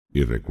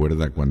Y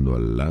recuerda cuando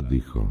Alá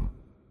dijo: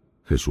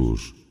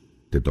 Jesús,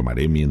 te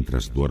tomaré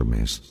mientras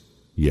duermes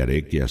y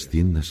haré que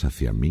asciendas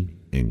hacia mí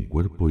en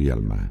cuerpo y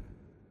alma,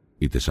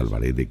 y te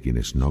salvaré de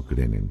quienes no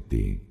creen en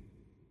ti.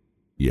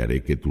 Y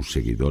haré que tus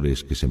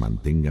seguidores que se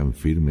mantengan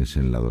firmes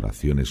en la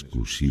adoración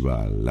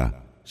exclusiva a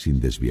Alá, sin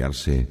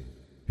desviarse,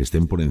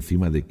 estén por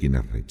encima de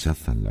quienes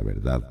rechazan la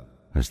verdad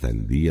hasta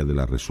el día de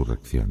la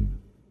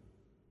resurrección.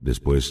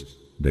 Después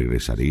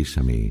regresaréis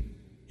a mí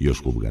y os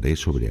juzgaré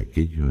sobre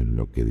aquello en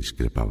lo que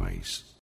discrepabais.